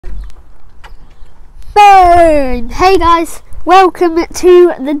Boom! Hey guys, welcome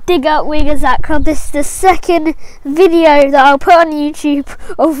to the Digger.you Club. This is the second video that I'll put on YouTube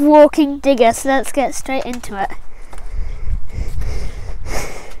of walking Digger, so let's get straight into it.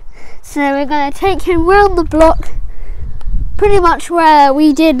 So we're going to take him round the block, pretty much where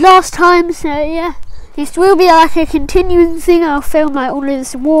we did last time, so yeah. This will be like a continuing thing. I'll film like all of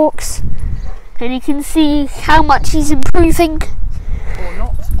his walks, and you can see how much he's improving. Or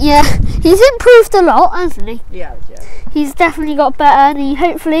not. Yeah, he's improved a lot, hasn't he? Yeah. He's definitely got better, and he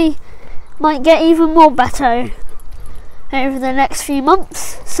hopefully might get even more better over the next few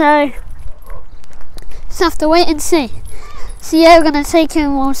months. So just have to wait and see. So yeah, we're gonna take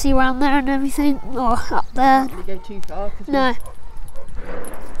him. We'll see around there and everything, or up there. Don't really go too far. No.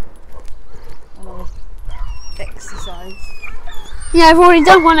 Exercise. Yeah, I've already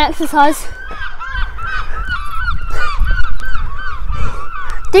done one exercise.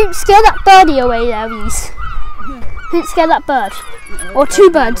 Don't scare that birdie away there, please. Don't scare that bird. Or two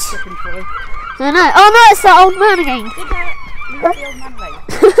birds. I know. Oh no, it's that old man again. Leave the old man alone.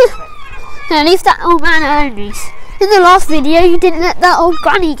 No, leave that old man alone, please. In the last video, you didn't let that old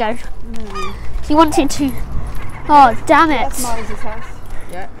granny go. No. He wanted to. Oh, damn it. That's Miles' house.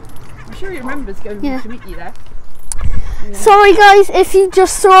 Yeah. I'm sure he remembers going to meet you there. Yeah. Sorry guys, if you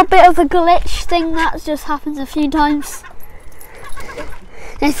just saw a bit of a glitch thing, that just happens a few times.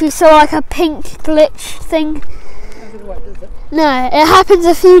 If you saw like a pink glitch thing. No, it happens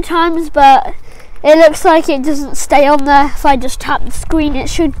a few times, but it looks like it doesn't stay on there. If I just tap the screen, it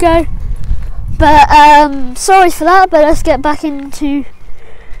should go. But sorry for that, but let's get back into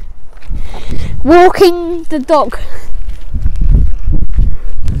walking the dog.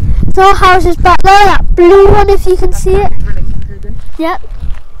 So our house is back there, that blue one, if you can see it. Yep.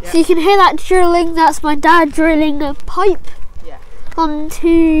 If you can hear that drilling, that's my dad drilling a pipe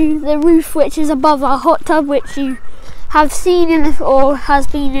onto the roof, which is above our hot tub, which you have seen in or has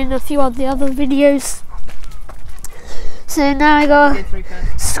been in a few of the other videos. So now I gotta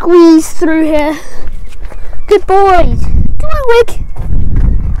squeeze through here. Good boy. Come on, Wig.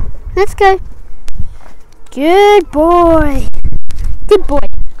 Let's go. Good boy. Good boy.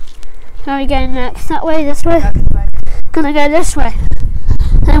 How are we going next? That way, this way? Gonna go this way.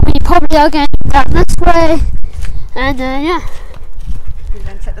 And we probably are going down this way. And yeah. You're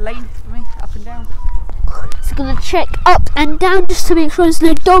going to check the lane for me, up and down. So gonna check up and down just to make sure there's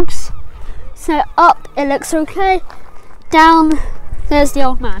no dogs. So up, it looks okay. Down, there's the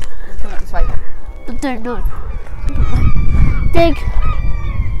old man. He's coming up this way. I don't know. Dig.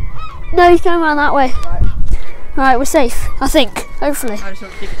 No, he's going around that way. Right, we're safe, I think. Hopefully. I just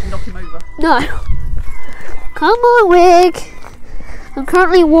want Digger to knock him over. No. Come on, Wig. I'm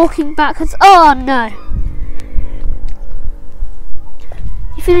currently walking backwards. Oh no.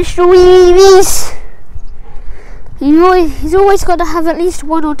 You finished your wees. He's always got to have at least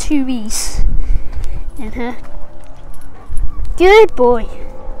one or two wees in here. Good boy.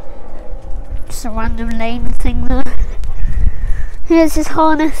 Just a random lane thing there. Here's his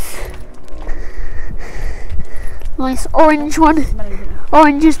harness. Nice orange one.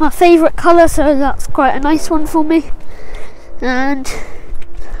 Orange is my favourite colour, so that's quite a nice one for me. And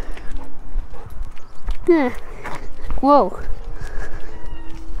yeah. Whoa.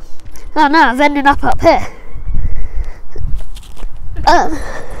 Oh no, I've ended up here.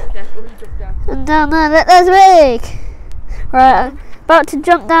 And down there, there's Wig. Right, about to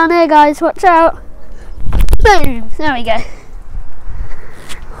jump down here, guys, watch out. Boom, there we go.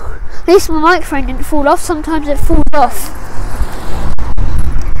 At least my microphone didn't fall off. Sometimes it falls off.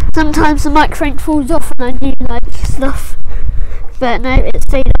 Sometimes the microphone falls off when I do like stuff. But no, it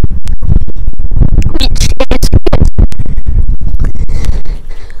stayed up. Which is good.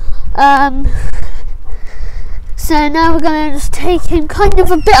 So now we're going to just take him kind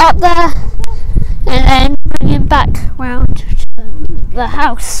of a bit up there and then bring him back round to the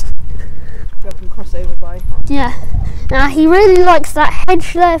house. Drop and cross over by. Yeah. Now he really likes that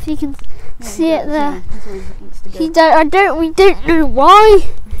hedge there, if you can see it there. We don't know why.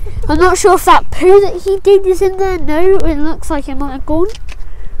 I'm not sure if that poo that he did is in there. No, it looks like it might have gone.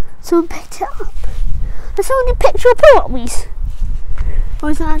 Someone picked it up. Has someone picked your poo up, Wees?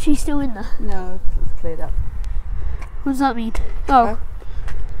 Or is it actually still in there? No, it's cleared up. What does that mean? Oh.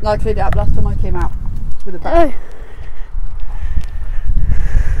 No, I cleared it up last time I came out with a bag. Oh.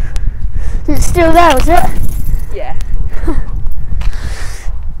 It's still there, was it? Yeah.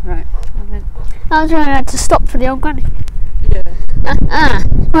 Right. I was going to have to stop for the old granny. Yeah.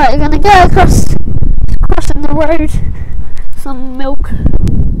 Right, you're going to go crossing the road. Some milk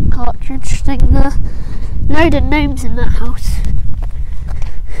cartridge thing there. Load of gnomes in that house.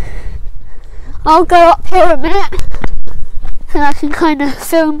 I'll go up here a minute so I can kind of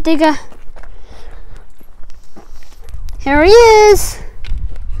film Digger. Here he is!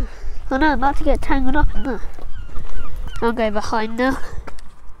 Oh no, I'm about to get tangled up in there. I'll go behind now.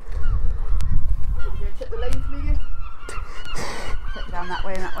 Check the lane for me again. Check down that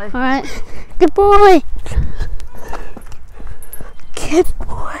way and that way. Alright, good boy! Good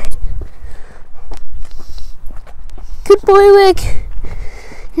boy! Good boy, Wig!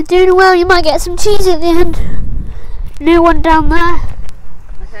 You're doing well, you might get some cheese at the end. No one down there.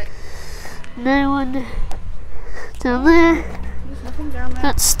 Okay. No one down there. There's nothing down there.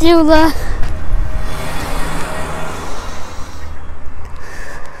 That's still there.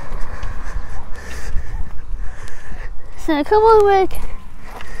 So come on, Wig.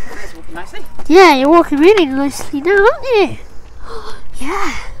 Nice, walking nicely. Yeah, you're walking really nicely now, aren't you?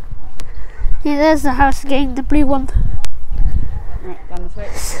 Yeah. Yeah, there's the house again, the blue one. Right, down this way.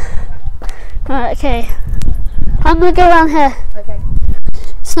 Right, okay. I'm gonna go around here. Okay.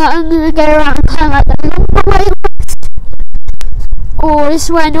 So I'm gonna go around kind of like the long way west. Or this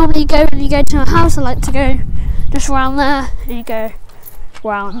is where I normally go when you go to a house. I like to go just around there and you go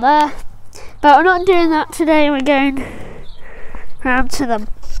around there. But we're not doing that today, we're going around to the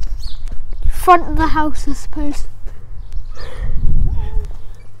front of the house, I suppose.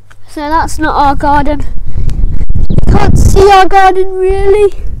 So that's not our garden. You can't see our garden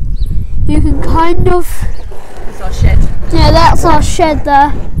really. You can kind of. That's our shed. Yeah, that's our shed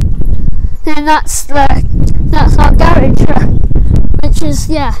there. And that's our garage, which is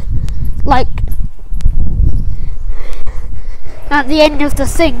like at the end of the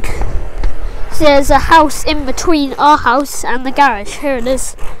thing. So there's a house in between our house and the garage. Here it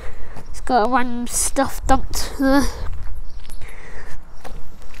is. It's got random stuff dumped there.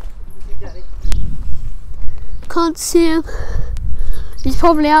 Can't see him. He's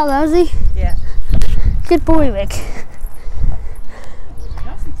probably out there, is he? Yeah. Good boy, Wig.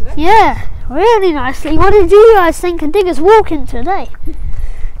 Nicely today. Yeah, really nicely. What did you guys think of Digger's walking today?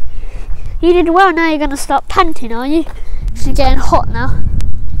 You did well. Now you're going to start panting, are you? It's getting hot now.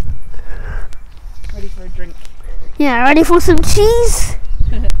 Ready for a drink. Yeah, ready for some cheese?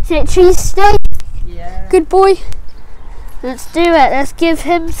 Is it cheese today? Yeah. Good boy. Let's do it. Let's give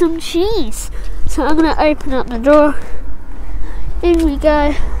him some cheese. So I'm going to open up the door. In we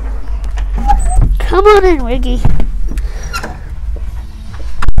go. Come on in, Wiggy.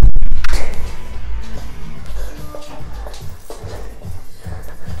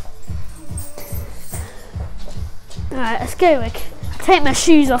 Alright, let's go, Wig. I'll take my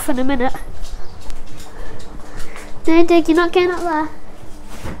shoes off in a minute. No, Dig, you're not getting up there.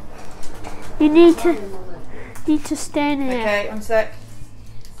 You need to stay in here. Okay, one sec.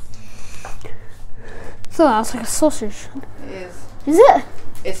 I thought that was like a sausage. It is. Is it?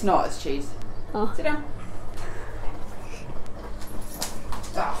 It's not, it's cheese. Oh. Sit down.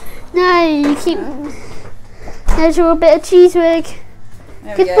 Oh, No, you keep. There's your bit of cheese, Wig.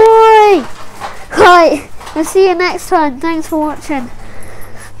 there we Good go. boy! Right, we'll see you next time. Thanks for watching.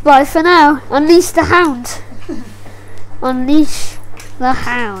 Bye for now. Unleash the hound. Unleash the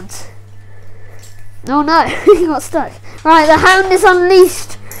hound. Oh no, he got stuck. Right, the hound is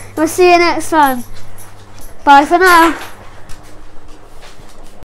unleashed. We'll see you next time. Bye for now.